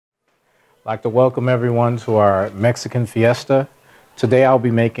I'd like to welcome everyone to our Mexican Fiesta. Today I'll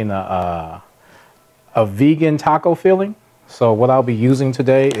be making a vegan taco filling. So what I'll be using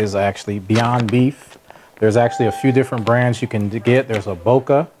today is actually Beyond Beef. There's actually a few different brands you can get. There's a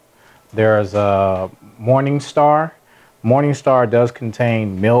Boca, there's a Morning Star. Morning Star does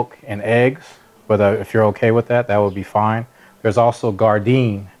contain milk and eggs, but if you're okay with that, that would be fine. There's also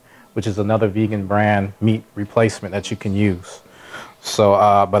Gardein, which is another vegan brand meat replacement that you can use. So,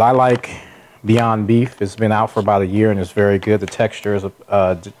 but I like Beyond Beef. It's been out for about a year and it's very good. The texture is,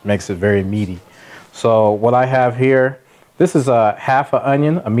 makes it very meaty. So what I have here, this is a half an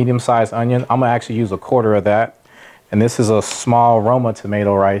onion, a medium-sized onion. I'm gonna actually use a quarter of that. And this is a small Roma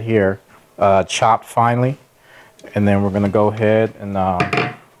tomato right here, chopped finely. And then we're gonna go ahead and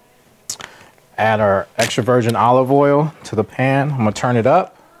add our extra virgin olive oil to the pan. I'm gonna turn it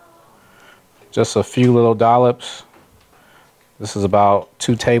up. Just a few little dollops. This is about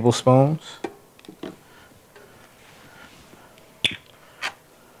 2 tablespoons.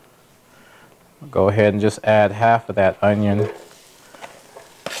 Go ahead and just add half of that onion.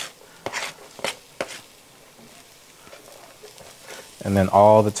 And then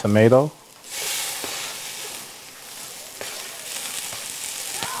all the tomato.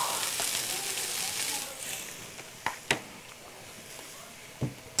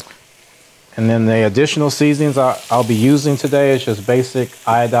 And then the additional seasonings I'll be using today is just basic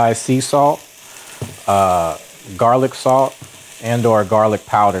iodized sea salt, garlic salt, and or garlic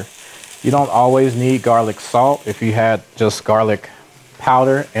powder. You don't always need garlic salt. If you had just garlic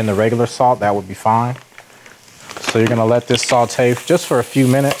powder and the regular salt, that would be fine. So you're gonna let this saute just for a few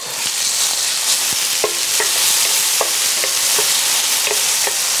minutes.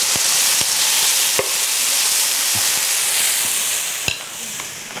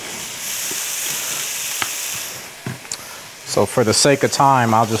 So for the sake of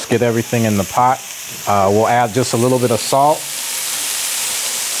time, I'll just get everything in the pot. We'll add just a little bit of salt.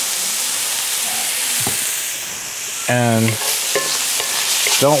 And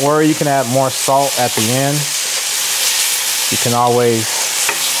don't worry, you can add more salt at the end. You can always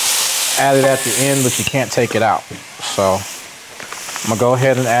add it at the end, but you can't take it out. So I'm gonna go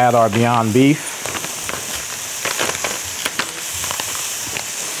ahead and add our Beyond Beef.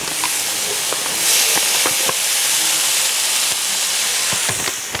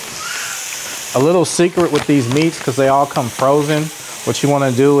 A little secret with these meats, because they all come frozen, what you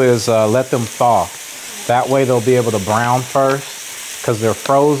wanna do is let them thaw. That way they'll be able to brown first, because they're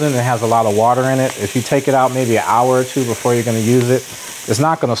frozen and it has a lot of water in it. If you take it out maybe an hour or two before you're gonna use it, it's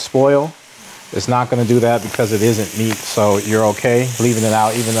not gonna spoil. It's not gonna do that because it isn't meat, so you're okay leaving it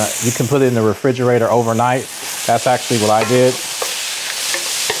out. Even you can put it in the refrigerator overnight. That's actually what I did.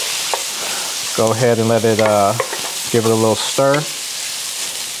 Go ahead and let it, give it a little stir.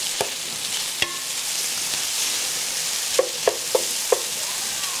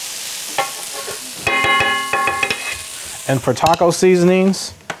 And for taco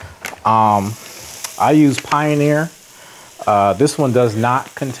seasonings, I use Pioneer. This one does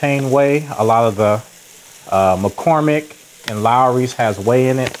not contain whey. A lot of the McCormick and Lowry's has whey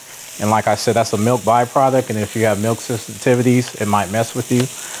in it. And like I said, that's a milk byproduct. And if you have milk sensitivities, it might mess with you.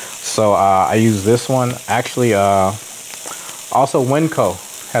 So I use this one. Actually, also Winco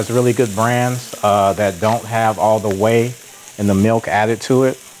has really good brands that don't have all the whey and the milk added to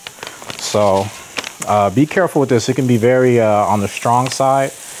it. So be careful with this. It can be very on the strong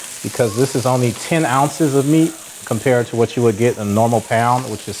side, because this is only 10 ounces of meat compared to what you would get in a normal pound,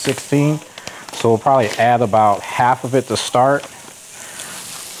 which is 16. So we'll probably add about half of it to start.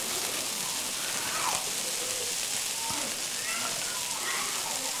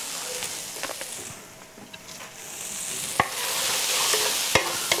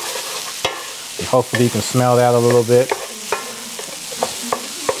 And hopefully you can smell that a little bit.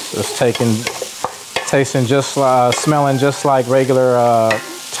 Just tasting just, smelling just like regular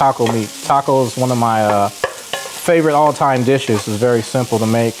taco meat. Taco is one of my favorite all-time dishes. It's very simple to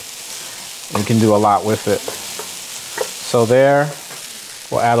make. You can do a lot with it. So there,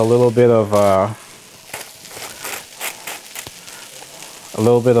 we'll add a little bit of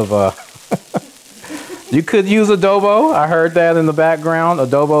you could use adobo. I heard that in the background.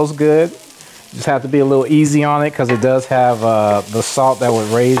 Adobo's good. You just have to be a little easy on it because it does have the salt that would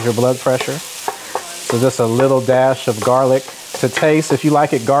raise your blood pressure. So just a little dash of garlic to taste. If you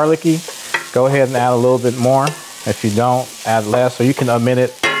like it garlicky, go ahead and add a little bit more. If you don't, add less, or you can omit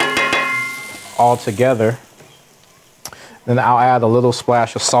it altogether. Then I'll add a little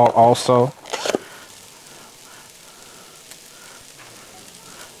splash of salt also.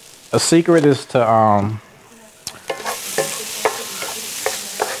 A secret is to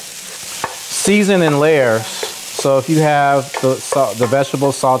season in layers. So if you have the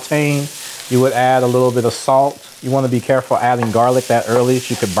vegetables sauteing, you would add a little bit of salt. You want to be careful adding garlic that early,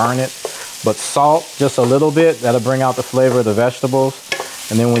 so you could burn it. But salt, just a little bit, that'll bring out the flavor of the vegetables.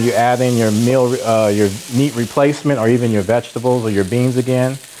 And then when you add in your your meat replacement, or even your vegetables or your beans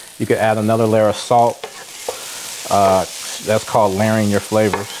again, you could add another layer of salt. That's called layering your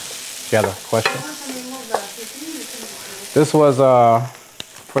flavors. You got a question? This was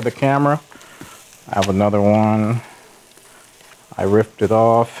for the camera. I have another one. I ripped it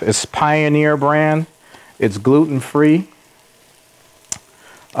off. It's Pioneer brand. It's gluten-free.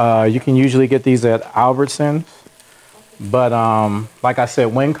 You can usually get these at Albertsons. But like I said,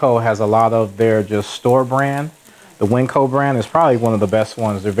 Winco has a lot of their just store brand. The Winco brand is probably one of the best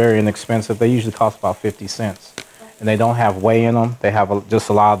ones. They're very inexpensive. They usually cost about 50 cents. And they don't have whey in them. They have just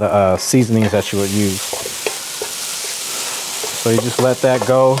a lot of the seasonings that you would use. So you just let that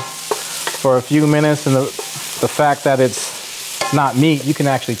go for a few minutes. And the fact that it's not meat, you can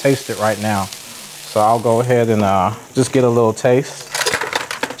actually taste it right now. So I'll go ahead and just get a little taste,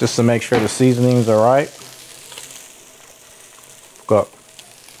 just to make sure the seasonings are right. Go.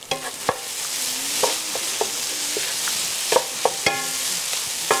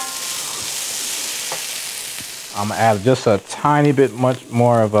 I'm gonna add just a tiny bit much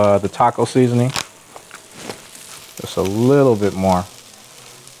more of the taco seasoning. Just a little bit more.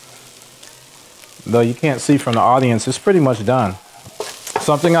 Though you can't see from the audience, it's pretty much done.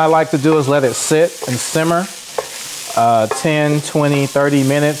 Something I like to do is let it sit and simmer 10, 20, 30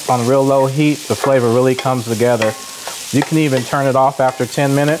 minutes on real low heat. The flavor really comes together. You can even turn it off after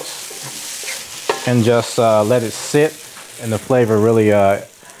 10 minutes and just let it sit, and the flavor really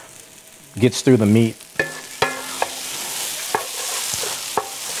gets through the meat.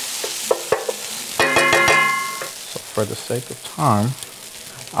 So for the sake of time,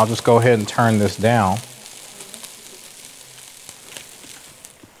 I'll just go ahead and turn this down.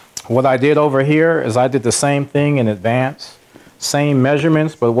 What I did over here is I did the same thing in advance, same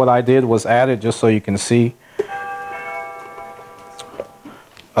measurements, but what I did was add it just so you can see.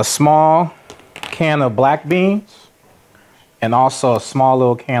 A small can of black beans and also a small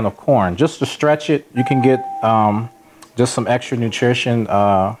little can of corn. Just to stretch it, you can get just some extra nutrition.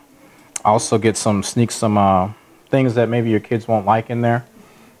 Also get some things that maybe your kids won't like in there.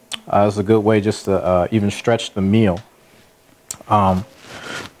 It's a good way just to even stretch the meal.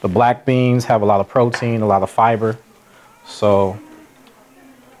 The black beans have a lot of protein, a lot of fiber. So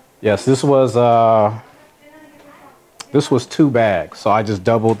yes, this was 2 bags, so I just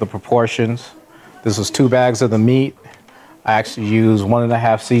doubled the proportions. This was 2 bags of the meat. I actually used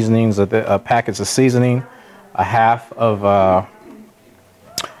 1.5 seasonings, packets of seasoning, a half of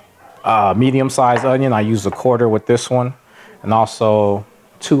medium-sized onion. I used 1/4 with this one, and also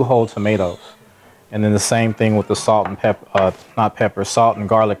 2 whole tomatoes. And then the same thing with the salt and salt and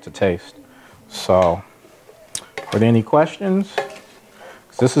garlic to taste. So, are there any questions?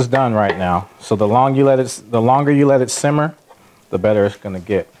 This is done right now. So the longer you let it simmer, the better it's going to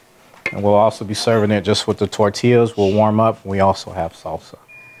get. And we'll also be serving it just with the tortillas. We'll warm up. We also have salsa.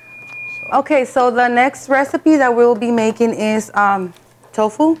 Okay, so the next recipe that we'll be making is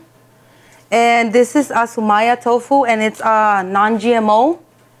tofu. And this is Sumaya tofu, and it's non-GMO.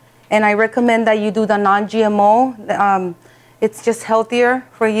 And I recommend that you do the non-GMO. It's just healthier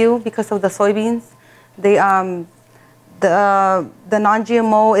for you because of the soybeans. The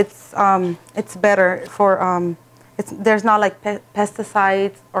non-GMO, it's better for, there's not like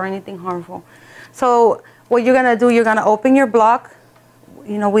pesticides or anything harmful. So what you're gonna do, you're gonna open your block,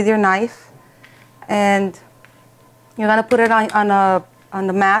 with your knife, and you're gonna put it on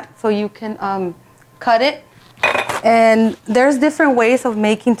the mat so you can cut it. And there's different ways of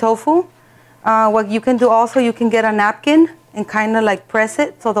making tofu. What you can do also, you can get a napkin and kind of like press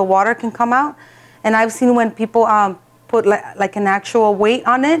it so the water can come out. And I've seen when people put like an actual weight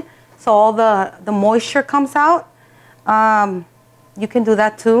on it, so all the moisture comes out. You can do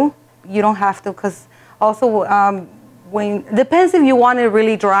that too. You don't have to, because also depends if you want it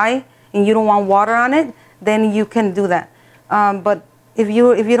really dry and you don't want water on it, then you can do that. But if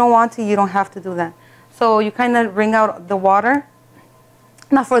you don't want to, you don't have to do that. So you kind of wring out the water.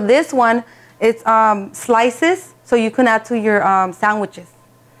 Now for this one, it's slices, so you can add to your sandwiches.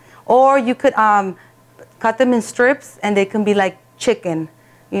 Or you could cut them in strips, and they can be like chicken,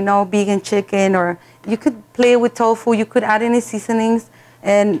 vegan chicken, or you could play with tofu. You could add any seasonings,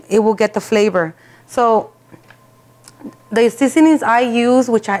 and it will get the flavor. So the seasonings I use,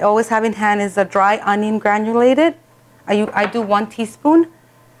 which I always have in hand, is the dry onion granulated. I do 1 teaspoon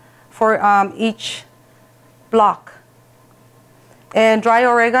for each block. And dry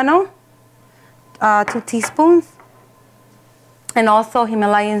oregano. 2 teaspoons. And also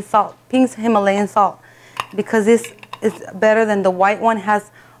Himalayan salt, pink Himalayan salt, because this is better than the white one. Has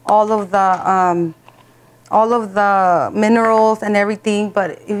all of the minerals and everything.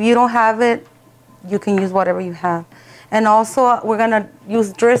 But if you don't have it, you can use whatever you have. And also we're gonna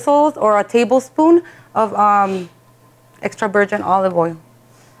use drizzles or a tablespoon of extra virgin olive oil.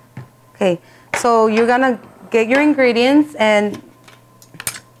 Okay, so you're gonna get your ingredients and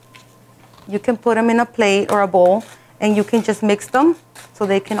you can put them in a plate or a bowl. And you can just mix them so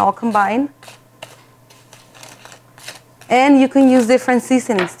they can all combine. And you can use different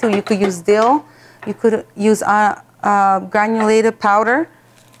seasonings too. You could use dill. You could use granulated powder.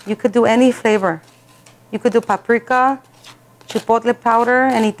 You could do any flavor. You could do paprika, chipotle powder,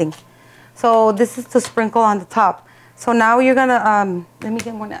 anything. So this is to sprinkle on the top. So now you're gonna, let me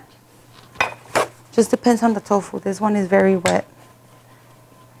get more now. Just depends on the tofu. This one is very wet.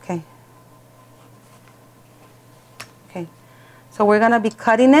 Okay. Okay, so we're gonna be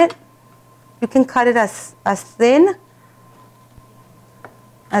cutting it. You can cut it as thin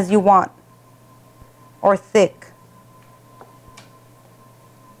as you want, or thick.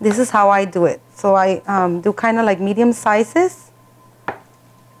 This is how I do it. So I do kind of like medium sizes,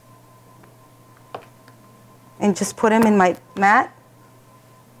 and just put them in my mat.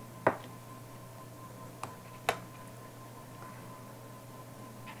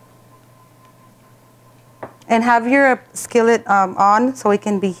 And have your skillet on so it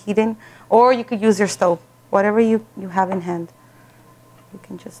can be heating, or you could use your stove, whatever you have in hand. You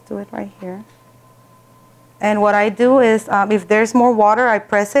can just do it right here. And what I do is, if there's more water, I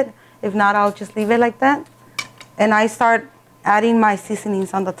press it. If not, I'll just leave it like that. And I start adding my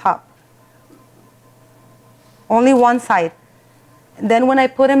seasonings on the top. Only one side. And then when I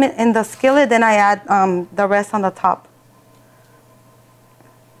put them in the skillet, then I add the rest on the top.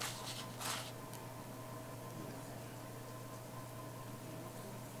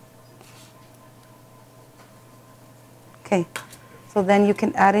 Okay, so then you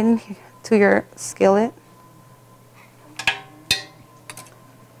can add in to your skillet.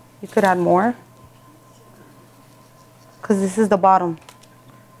 You could add more, because this is the bottom.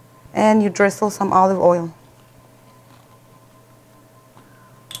 And you drizzle some olive oil.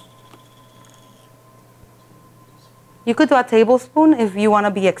 You could do a tablespoon if you want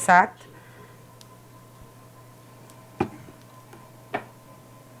to be exact.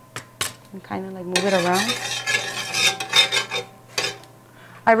 And kind of like move it around.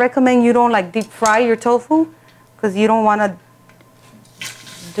 I recommend you don't like deep fry your tofu, because you don't want to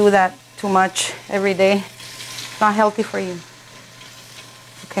do that too much every day. It's not healthy for you.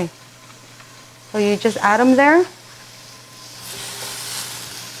 Okay, so you just add them there.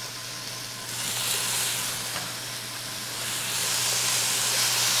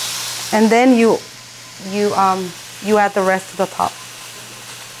 And then you add the rest to the top.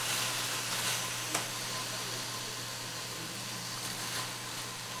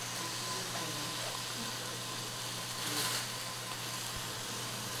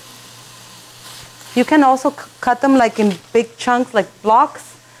 You can also cut them like in big chunks, like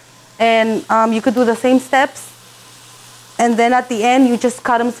blocks. And you could do the same steps. And then at the end, you just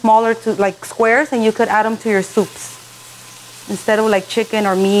cut them smaller to like squares, and you could add them to your soups. Instead of like chicken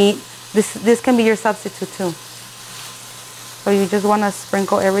or meat, this can be your substitute too. So you just want to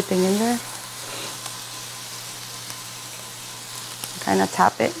sprinkle everything in there. Kind of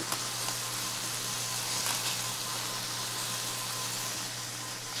tap it.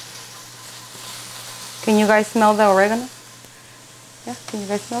 Can you guys smell the oregano? Yeah, can you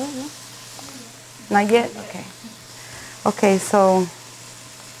guys smell it? No? Not yet? Okay. Okay, so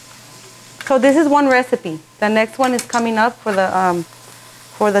this is one recipe. The next one is coming up for the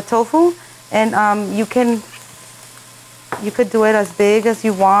tofu, and you could do it as big as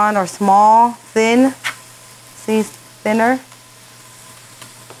you want or small, thin. See, thinner.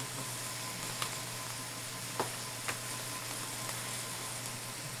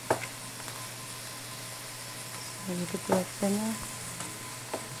 You could do it thinner.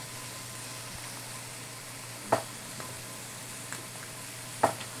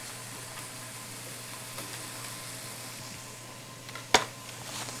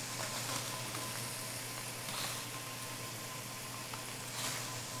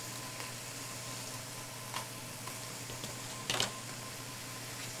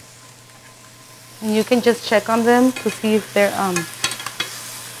 And you can just check on them to see if they're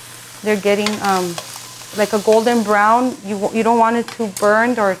getting like a golden brown. You don't want it too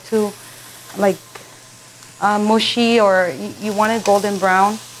burned or too like mushy, or you want it golden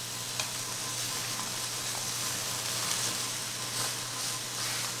brown.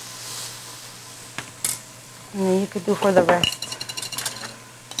 And then you could do for the rest.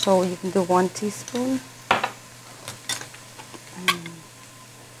 So you can do 1 teaspoon. And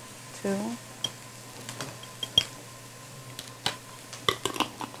 2.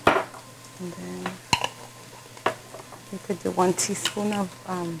 And then you could do 1 teaspoon of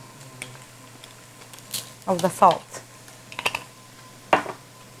the salt.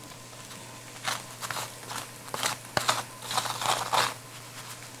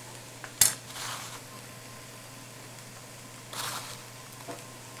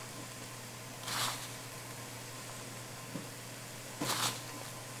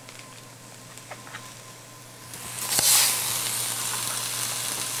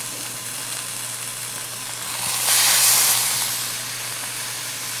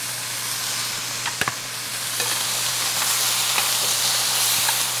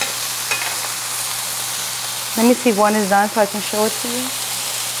 Let me see if one is done so I can show it to you.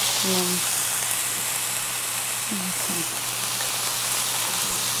 Yeah. Okay.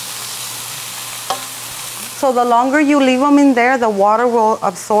 So the longer you leave them in there, the water will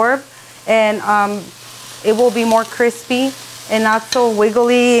absorb and it will be more crispy and not so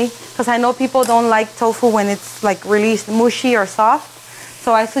wiggly. Because I know people don't like tofu when it's like really mushy or soft.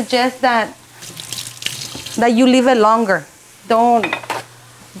 So I suggest that you leave it longer. Don't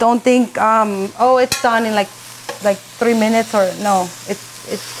think, oh, it's done in like 3 minutes, or no, it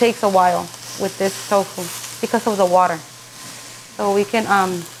takes a while with this tofu because of the water. So we can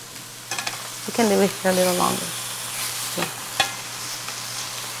leave it here a little longer. Okay.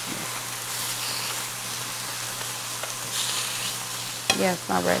 Yeah, it's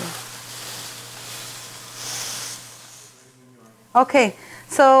not ready. Okay,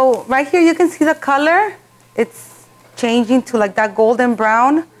 so right here you can see the color. It's changing to like that golden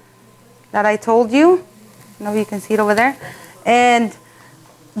brown that I told you. Now you can see it over there. And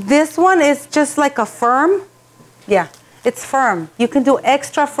this one is just like a firm. Yeah, it's firm. You can do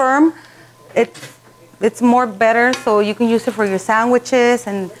extra firm. It's more better, so you can use it for your sandwiches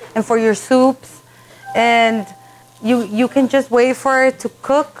and for your soups. And you can just wait for it to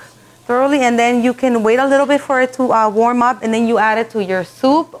cook thoroughly, and then you can wait a little bit for it to warm up, and then you add it to your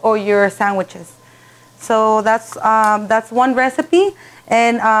soup or your sandwiches. So that's one recipe,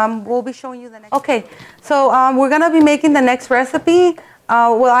 and we'll be showing you the next. Okay, so we're gonna be making the next recipe.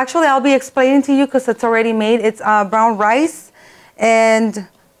 Well, actually, I'll be explaining to you because it's already made. It's brown rice, and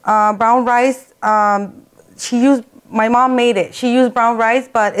brown rice. My mom made it. She used brown rice,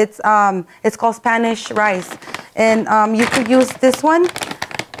 but it's called Spanish rice, and you could use this one.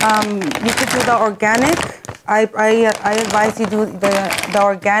 You could do the organic. I advise you do the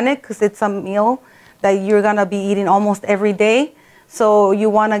organic because it's a meal that you're gonna be eating almost every day. So you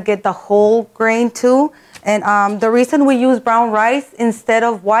wanna get the whole grain too. And the reason we use brown rice instead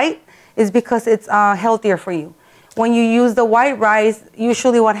of white is because it's healthier for you. When you use the white rice,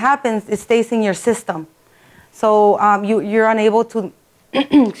 usually what happens, it stays in your system. So you're unable to,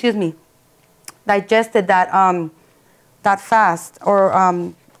 excuse me, digest it that fast,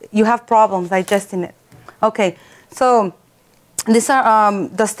 or you have problems digesting it. Okay, so these are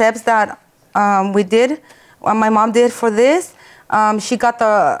the steps that we did, my mom did for this. She got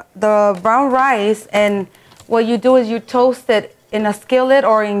the brown rice, and what you do is you toast it in a skillet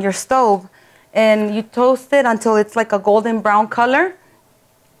or in your stove, and you toast it until it's like a golden brown color.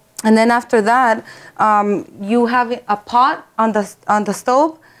 And then after that, you have a pot on the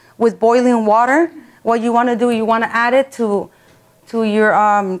stove with boiling water. What you want to do, you want to add it to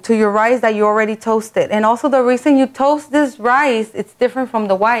your rice that you already toasted. And also the reason you toast this rice, it's different from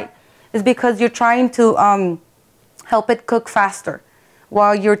the white, is because you're trying to help it cook faster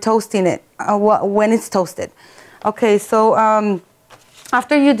while you're toasting it, when it's toasted. Okay, so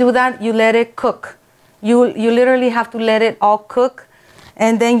after you do that, you let it cook. You literally have to let it all cook,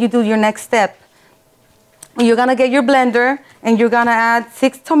 and then you do your next step. You're gonna get your blender, and you're gonna add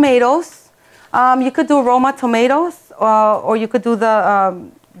 6 tomatoes. You could do Roma tomatoes, or you could do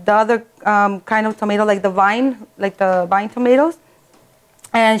the other kind of tomato, like the vine tomatoes.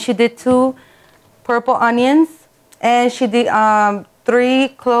 And she did 2 purple onions, and she did 3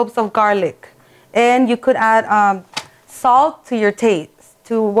 cloves of garlic. And you could add salt to your taste,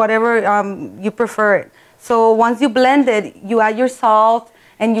 to whatever you prefer it. So once you blend it, you add your salt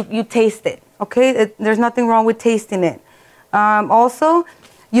and you taste it. Okay, there's nothing wrong with tasting it. Also,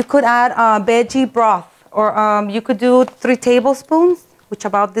 you could add veggie broth, or you could do 3 tablespoons, which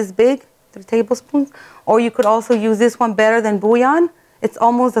about this big, 3 tablespoons. Or you could also use this one better than bouillon. It's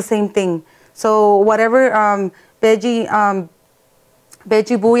almost the same thing. So whatever veggie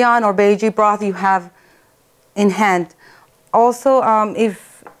bouillon or veggie broth you have in hand. Also,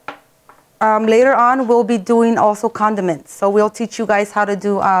 later on, we'll be doing also condiments. So we'll teach you guys how to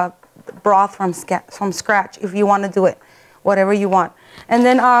do broth from scratch if you want to do it, whatever you want. And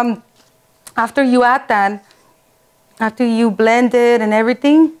then after you add that, after you blend it and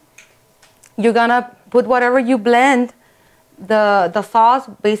everything, you're gonna put whatever you blend, the sauce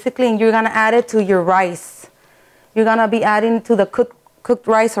basically, and you're gonna add it to your rice. You're gonna be adding to the cooked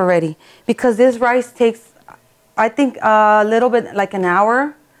rice already, because this rice takes, I think, a little bit like an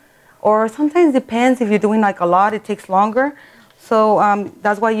hour, or sometimes depends if you're doing like a lot, it takes longer. So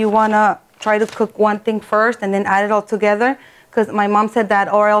that's why you wanna try to cook one thing first and then add it all together, because my mom said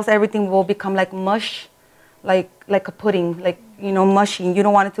that, or else everything will become like mush, like a pudding, like, you know, mushy. You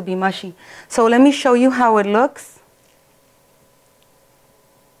don't want it to be mushy. So let me show you how it looks.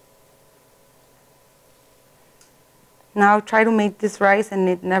 Now try to make this rice and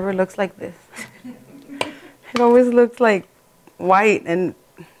it never looks like this. It always looks like white and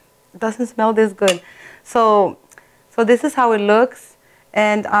it doesn't smell this good. So this is how it looks.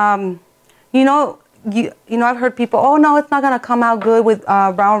 And you know, I've heard people, oh no, it's not gonna come out good with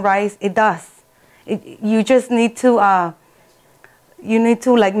brown rice. It does. You just need to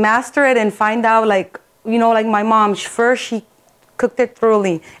like master it and find out, like, you know, like my mom, first she cooked it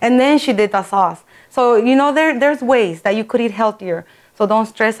thoroughly and then she did the sauce. So, you know, there's ways that you could eat healthier. So don't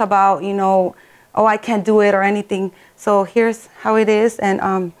stress about, you know, oh, I can't do it or anything. So here's how it is. And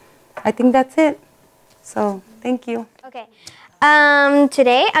I think that's it. So thank you. Okay.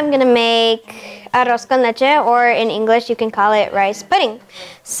 Today I'm going to make arroz con leche, or in English you can call it rice pudding.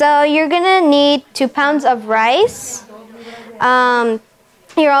 So you're going to need 2 pounds of rice.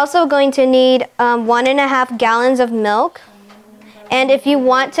 You're also going to need 1.5 gallons of milk. And if you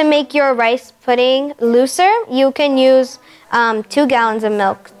want to make your rice pudding looser, you can use 2 gallons of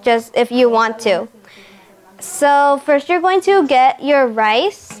milk, just if you want to. So first you're going to get your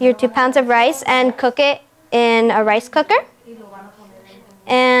rice, your 2 pounds of rice, and cook it in a rice cooker.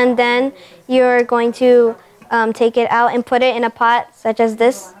 And then you're going to take it out and put it in a pot such as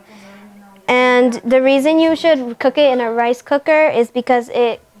this. And the reason you should cook it in a rice cooker is because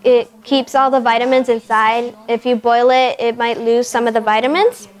it keeps all the vitamins inside. If you boil it, it might lose some of the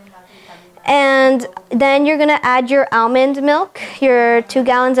vitamins. And then you're going to add your almond milk, your 2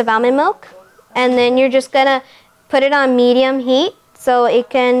 gallons of almond milk. And then you're just going to put it on medium heat so it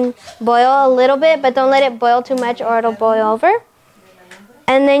can boil a little bit, but don't let it boil too much or it'll boil over.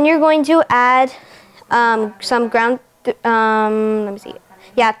 And then you're going to add some ground, 2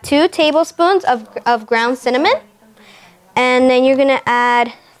 tablespoons of ground cinnamon. And then you're going to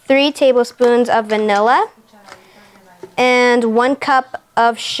add 3 tablespoons of vanilla and 1 cup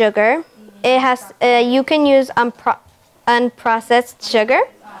of sugar. It has you can use unprocessed sugar.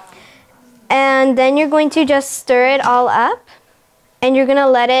 And then you're going to just stir it all up, and you're going to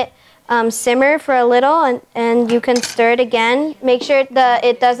let it simmer for a little, and you can stir it again. Make sure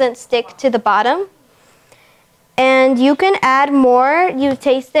it doesn't stick to the bottom. And you can add more. You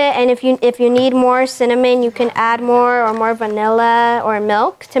taste it, and if you need more cinnamon, you can add more, or more vanilla or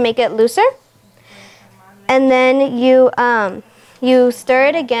milk to make it looser. And then you stir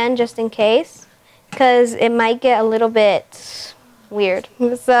it again just in case, because it might get a little bit weird.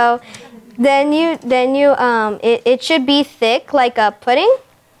 So then it should be thick like a pudding.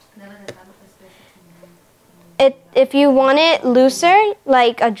 If you want it looser,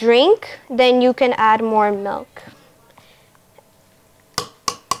 like a drink, then you can add more milk.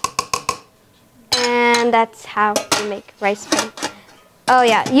 And that's how you make rice pudding. Oh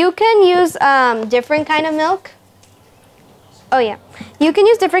yeah, you can use different kind of milk. Oh yeah, you can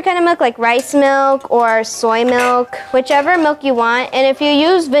use different kind of milk, like rice milk or soy milk, whichever milk you want. And if you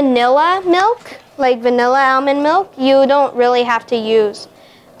use vanilla milk, like vanilla almond milk, you don't really have to use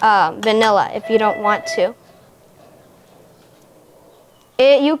vanilla if you don't want to.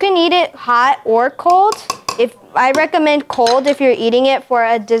 You can eat it hot or cold. I recommend cold if you're eating it for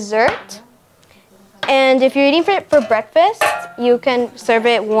a dessert. And if you're eating it for breakfast, you can serve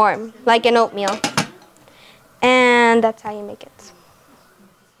it warm, like an oatmeal. And that's how you make it.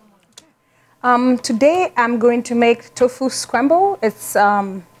 Today I'm going to make tofu scramble. It's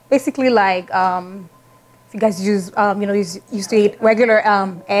basically like if you guys used to eat regular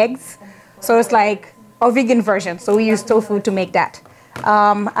eggs, so it's like a vegan version. So we use tofu to make that.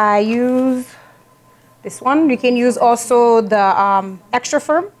 I use this one. You can use also the extra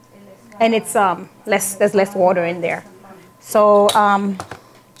firm, and it's there's less water in there. So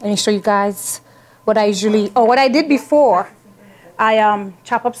let me show you guys what I did before. I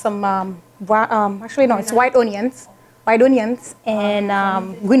chop up some actually no, it's white onions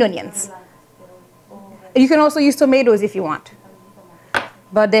and green onions. You can also use tomatoes if you want.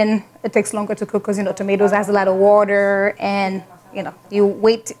 but then it takes longer to cook because, you know, tomatoes has a lot of water, and, you know, you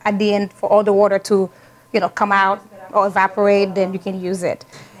wait at the end for all the water to, you know, come out or evaporate, then you can use it.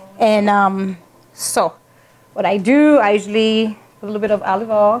 And so what I do, I usually put a little bit of olive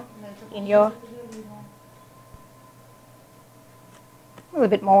oil in your, a little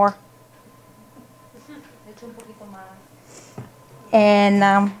bit more. And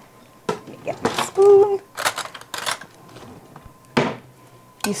let me get my spoon.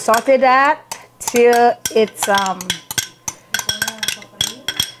 You saute that till it's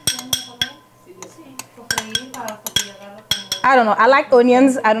I don't know. I like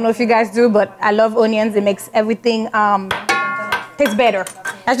onions. I don't know if you guys do, but I love onions. It makes everything taste better.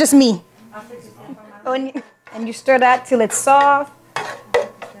 That's just me. Onion, and you stir that till it's soft.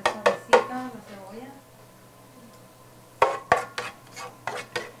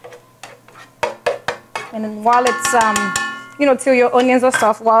 And then while it's you know, till your onions are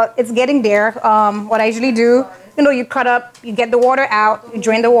soft, while it's getting there, what I usually do, you know, you cut up, you get the water out, you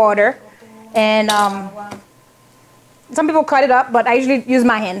drain the water, and some people cut it up, but I usually use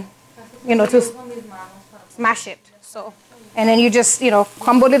my hand, you know, to smash it. So, and then you just, you know,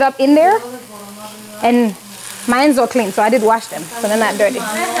 crumble it up in there, and mine's are clean, so I did wash them, so they're not dirty.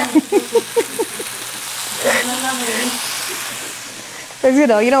 Because, you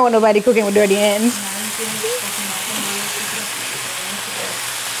know, you don't want nobody cooking with dirty hands.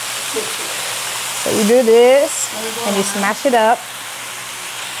 So you do this, and you smash it up.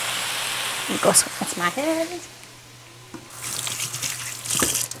 It goes against my hands.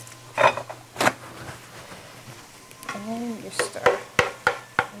 And you stir.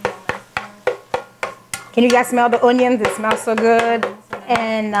 Can you guys smell the onions? It smells so good.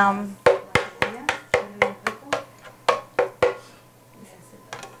 And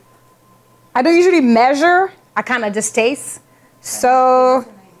I don't usually measure. I kind of just taste. So,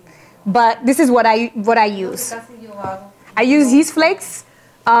 but this is what I use. I use yeast flakes.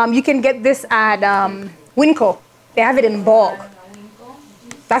 You can get this at Winco. They have it in bulk.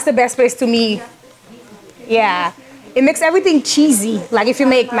 That's the best place to me. Yeah, it makes everything cheesy. Like if you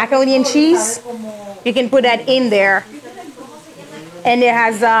make macaroni and cheese, you can put that in there. And it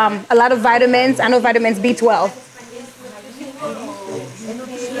has a lot of vitamins. I know vitamins B12.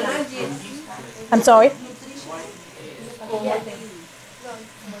 I'm sorry.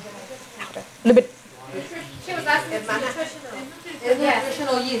 A little bit.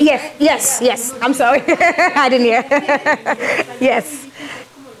 Yes. I'm sorry. I didn't hear. Yes.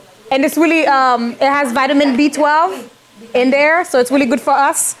 And it's really, it has vitamin B12 in there, so it's really good for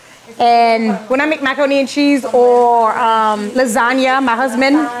us. And when I make macaroni and cheese or lasagna, my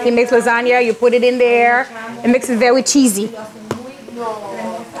husband, he makes lasagna, you put it in there. It makes it very cheesy.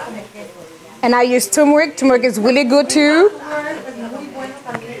 And I use turmeric. Turmeric is really good too.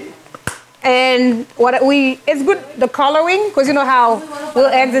 And it's good, the coloring, because you know how real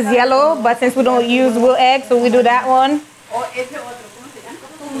eggs is yellow, but since we don't use real eggs, so we do that one.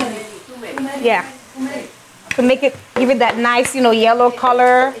 Yeah. To make it, give it that nice, you know, yellow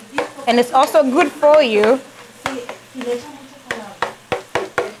color. And it's also good for you.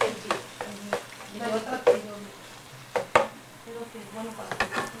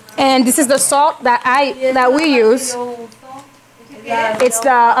 And this is the salt that we use. It's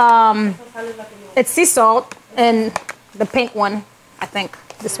the it's sea salt, and the pink one, I think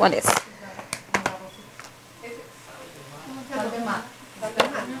this one is.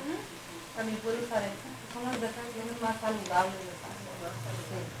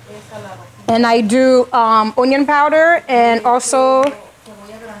 And I do onion powder and also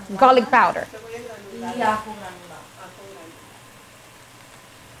garlic powder.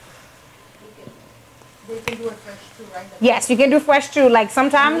 Yes, you can do fresh too. Like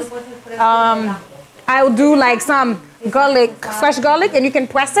sometimes I'll do like some garlic, fresh garlic, and you can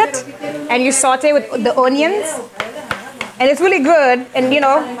press it and you saute with the onions, and it's really good. And you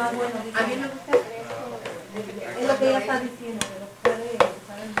know,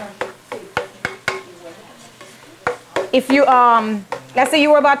 if you let's say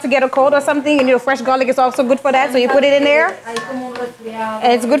you were about to get a cold or something, and your fresh garlic is also good for that, so you put it in there,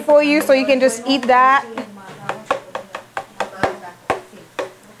 and it's good for you, so you can just eat that.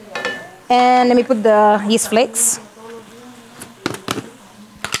 And let me put the yeast flakes.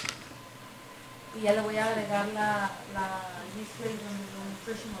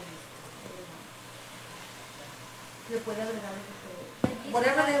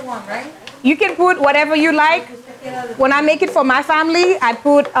 Whatever they want, right? You can put whatever you like. When I make it for my family, I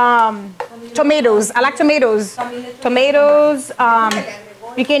put tomatoes. I like tomatoes. Tomatoes.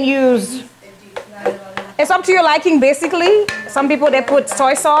 You can use. It's up to your liking, basically. Some people, they put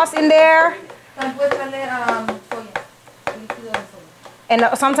soy sauce in there.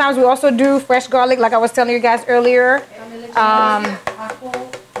 And sometimes we also do fresh garlic, like I was telling you guys earlier. I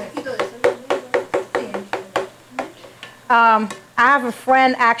have a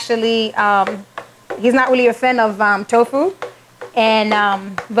friend actually, he's not really a fan of tofu, and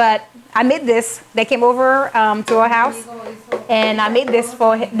but I made this. They came over to our house, and I made this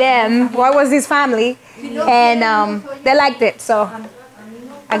for them. What was his family, and they liked it. So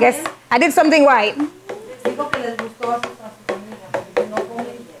I guess I did something right.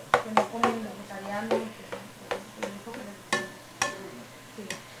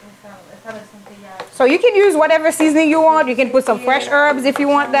 So you can use whatever seasoning you want. You can put some fresh herbs if you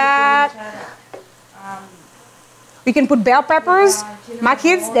want that. You can put bell peppers. My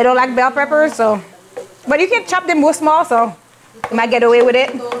kids, they don't like bell peppers, so. But you can chop them real small, so you might get away with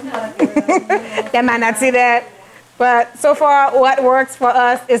it. They might not see that. But so far, what works for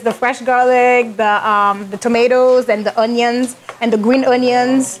us is the fresh garlic, the tomatoes, and the onions, and the green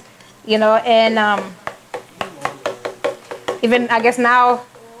onions, you know, and even, I guess now,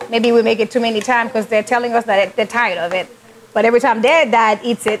 maybe we make it too many times because they're telling us that they're tired of it. But every time their dad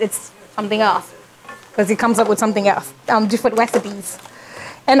eats it, it's something else. Because he comes up with something else, different recipes.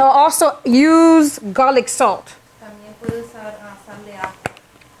 And I'll also use garlic salt.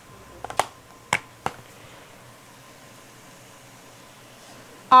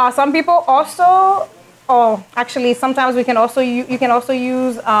 Some people also, actually sometimes we can also you can also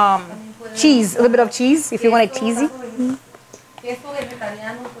use cheese, a little bit of cheese if you want it cheesy.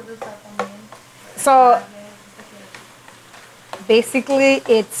 So basically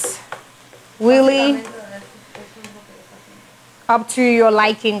it's really up to your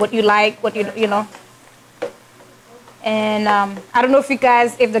liking, what you like, what you know. And I don't know if you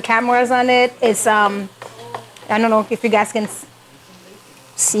guys, if the camera is on it, it's I don't know if you guys can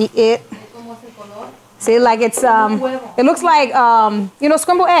see it. See, like it's it looks like you know,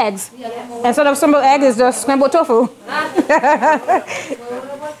 scrambled eggs. Instead of scrambled eggs, it's just scrambled tofu.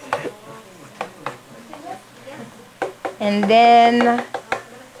 And then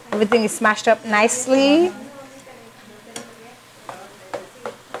everything is smashed up nicely.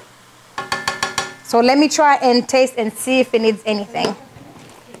 So let me try and taste and see if it needs anything.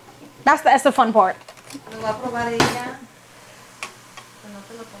 That's the fun part.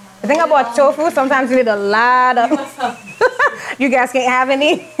 The thing about tofu, sometimes you need a lot of... You guys can't have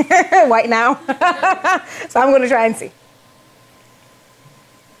any right now. So I'm going to try and see.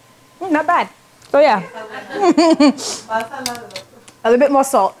 Not bad. So yeah. A little bit more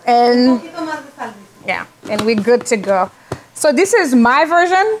salt. And yeah, and we're good to go. So this is my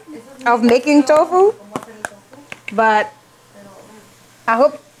version of making tofu. But I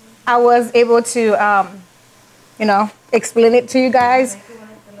hope I was able to, you know, explain it to you guys.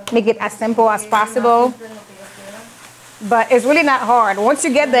 Make it as simple as possible. But it's really not hard. Once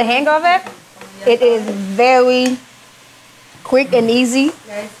you get the hang of it, it is very quick and easy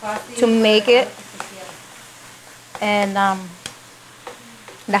to make it. And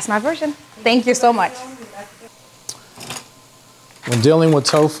that's my version. Thank you so much. When dealing with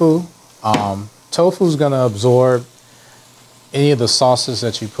tofu, tofu is going to absorb any of the sauces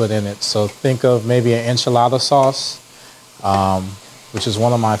that you put in it. So think of maybe an enchilada sauce, which is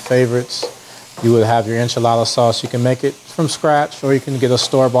one of my favorites. You would have your enchilada sauce. You can make it from scratch, or you can get a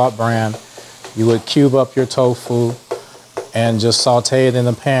store-bought brand. You would cube up your tofu and just saute it in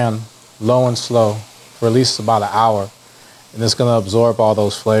the pan, low and slow, for at least about an hour. And it's going to absorb all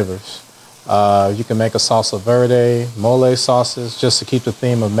those flavors. You can make a salsa verde, mole sauces, just to keep the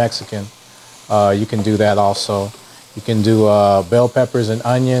theme of Mexican. You can do that also. You can do bell peppers and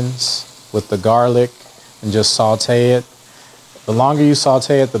onions with the garlic and just saute it. The longer you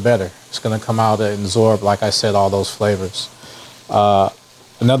saute it, the better. It's going to come out and absorb, like I said, all those flavors.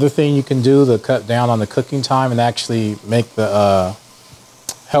 Another thing you can do to cut down on the cooking time and actually make the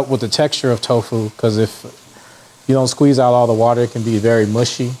help with the texture of tofu, because if you don't squeeze out all the water, it can be very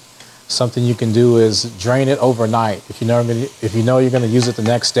mushy. Something you can do is drain it overnight. If you know you're going to use it the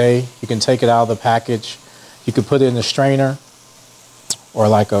next day, you can take it out of the package. You could put it in a strainer or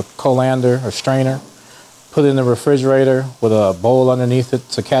like a colander or strainer. Put it in the refrigerator with a bowl underneath it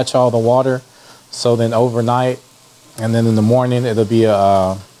to catch all the water. So then overnight, and then in the morning, it'll be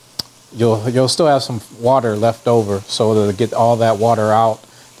you'll still have some water left over, so it'll get all that water out,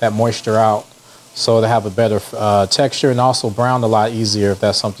 that moisture out, so it'll have a better texture and also brown a lot easier if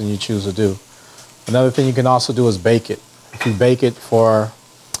that's something you choose to do. Another thing you can also do is bake it. If you bake it for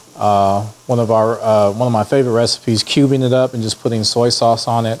one of my favorite recipes, cubing it up and just putting soy sauce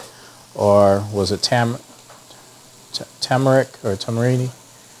on it, or was it turmeric or tamarini.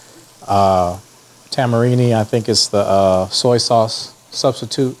 Tamarini, I think it's the soy sauce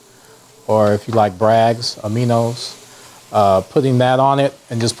substitute, or if you like Bragg's aminos, putting that on it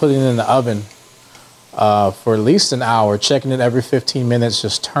and just putting it in the oven for at least an hour, checking it every 15 minutes,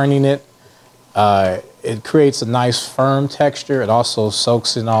 just turning it. It creates a nice firm texture. It also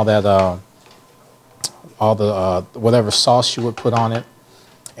soaks in all that, all the whatever sauce you would put on it,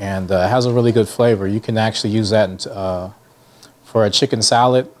 and it has a really good flavor. You can actually use that for a chicken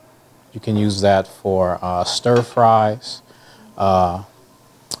salad. You can use that for stir fries. One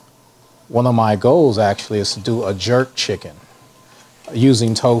of my goals actually is to do a jerk chicken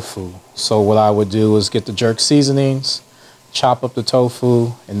using tofu. So what I would do is get the jerk seasonings, chop up the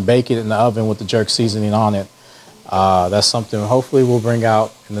tofu, and bake it in the oven with the jerk seasoning on it. That's something hopefully we'll bring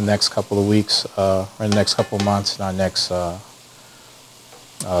out in the next couple of weeks or in the next couple of months in our next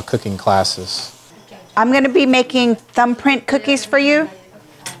cooking classes. I'm going to be making thumbprint cookies for you.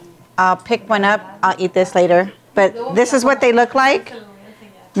 I'll pick one up. I'll eat this later. But this is what they look like.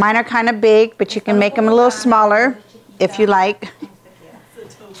 Mine are kind of big, but you can make them a little smaller if you like.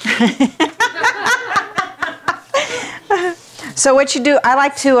 So what you do, I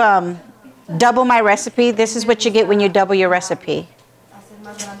like to double my recipe. This is what you get when you double your recipe.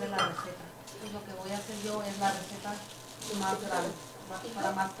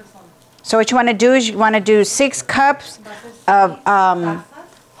 So what you want to do is you want to do 6 cups of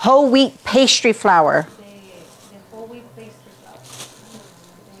whole wheat pastry flour.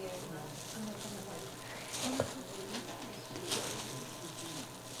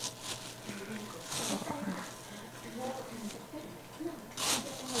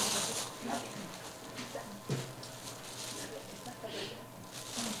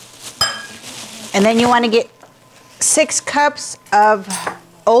 And then you want to get 6 cups of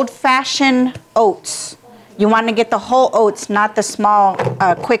old-fashioned oats. You want to get the whole oats, not the small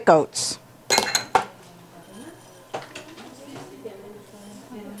quick oats.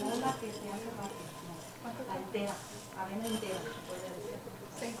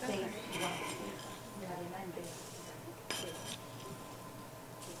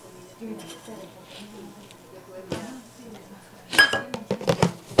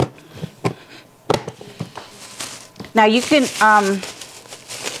 Now you can,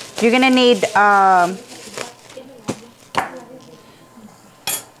 you're gonna need,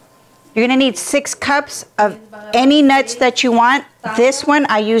 you're gonna need 6 cups of any nuts that you want. This one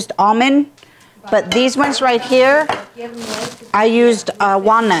I used almond, but these ones right here, I used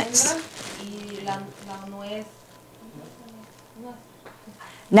walnuts.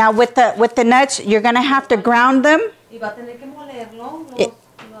 Now with the nuts, you're gonna have to ground them.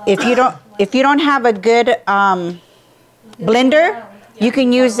 If you don't have a good blender, you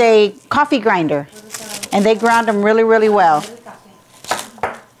can use a coffee grinder, and they ground them really, really well.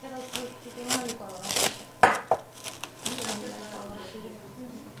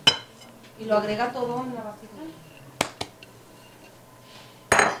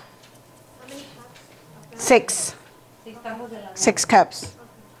 Six cups.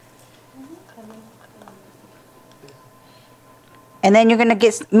 And then you're gonna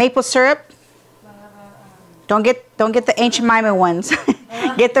get maple syrup. Don't get the Ancient Mima ones.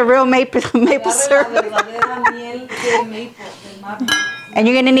 Get the real maple syrup. And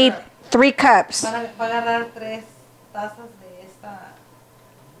you're gonna need 3 cups.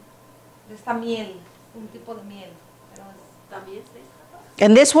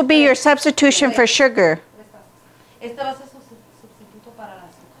 And this will be your substitution for sugar.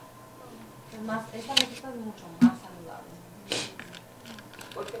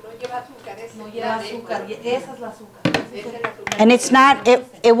 And it's not,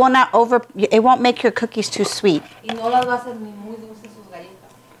 it will not it won't make your cookies too sweet.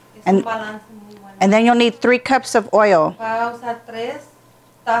 And then you'll need 3 cups of oil.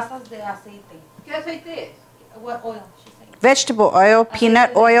 Vegetable oil,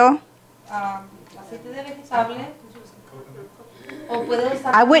 peanut oil.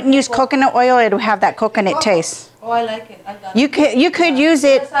 I wouldn't use coconut oil, it'll have that coconut taste. Oh, I like it. I got it. You could use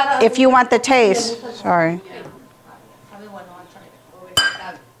it if you want the taste. Sorry.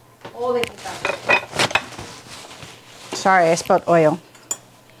 Sorry, I spelled oil.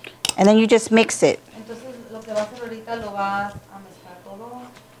 And then you just mix it.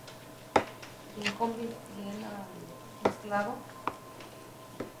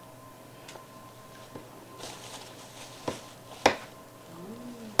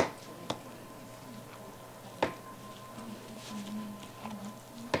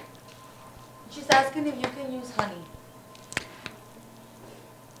 She's asking if you can use honey.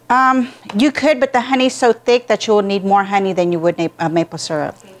 You could, but the honey's so thick that you will need more honey than you would maple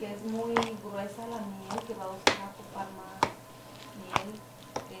syrup. Que es muy gruesa la miel que va a usar a ocupar más miel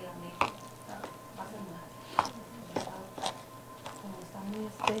de la miel. Va a ser más. Como está muy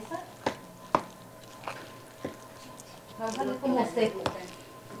espesa, va a salir como seco.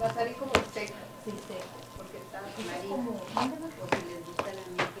 Va a salir como seca. Sí, seco. Porque está amarilla. O si les gusta la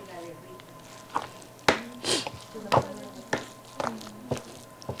miel que la derrita.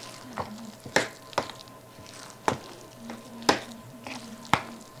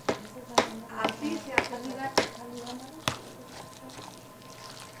 Así se hace.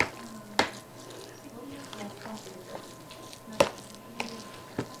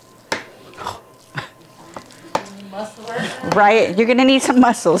 Right, you're gonna need some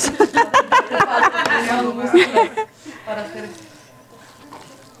muscles.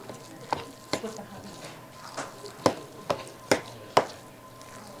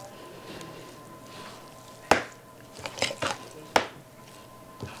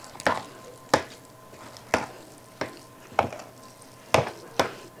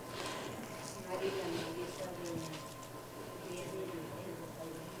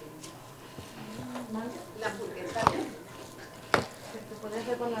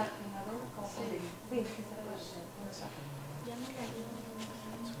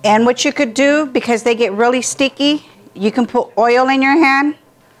 And what you could do, because they get really sticky, you can put oil in your hand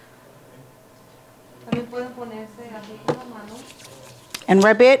También pueden ponerse así con la mano and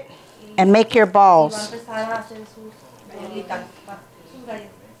rub it and make your y va a balls. empezar a hacer sus bolitas, sus galletas.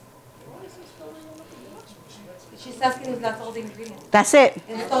 She's asking if that's all the ingredients. That's it.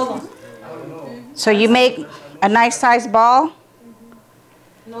 Es todo. So you make a nice sized ball.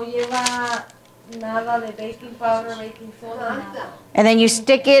 No lleva nada de baking powder, baking soda, nada. And then you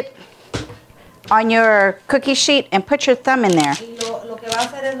stick it on your cookie sheet and put your thumb in there. Y lo que va a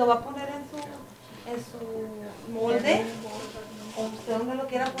hacer es lo va a poner en su molde, o usted donde lo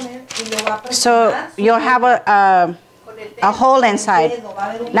quiera poner, y lo va a presionar. So you'll have a hole inside.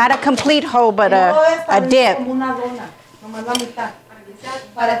 Not a complete hole, but a dip. Como una dona, nomás la mitad,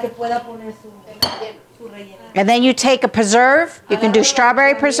 para que pueda poner su relleno. And then you take a preserve. You can do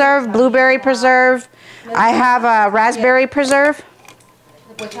strawberry preserve, blueberry preserve. I have a raspberry preserve.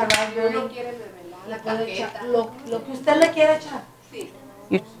 Le puede echar raspberry, Uno quiere mermelada, le puede echar cajeta. lo que usted le quiera echar. Sí.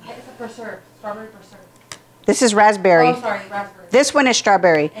 Es a preserve, strawberry preserve. This is raspberry. Oh, sorry, raspberry. This one is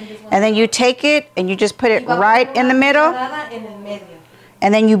strawberry. And then you take it and you just put it Y va a right poner in the una middle. cucharada en el medio.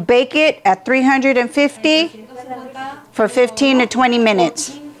 And then you bake it at 350 150 for 15 to 20 minutes.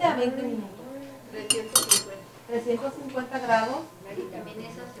 15 a 20 minutos. 350 grados. También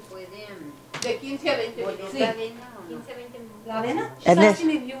eso se puede de 15 a 20 minutos. Sí. ¿La avena o no? 15 a 20 minutos. La avena? She's And this- asking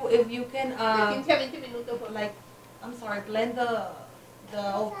if you can, De 15 a 20 minutos. like, I'm sorry, blend the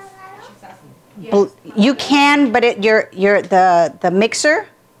oats. She's asking. You can, but the mixer,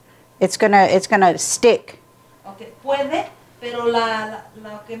 it's gonna stick. Okay, puede, pero la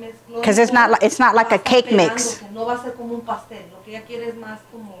que mezcló. Because it's not like a cake mix. pegándose, no va a ser como un pastel. Lo que ella quiere es más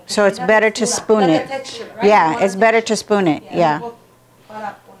como. So it's tenga better to textura, spoon like a it. texture, right? Yeah, You want it's better to spoon it. Yeah.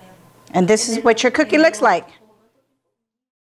 Para ponerlo. And this is what your cookie looks like.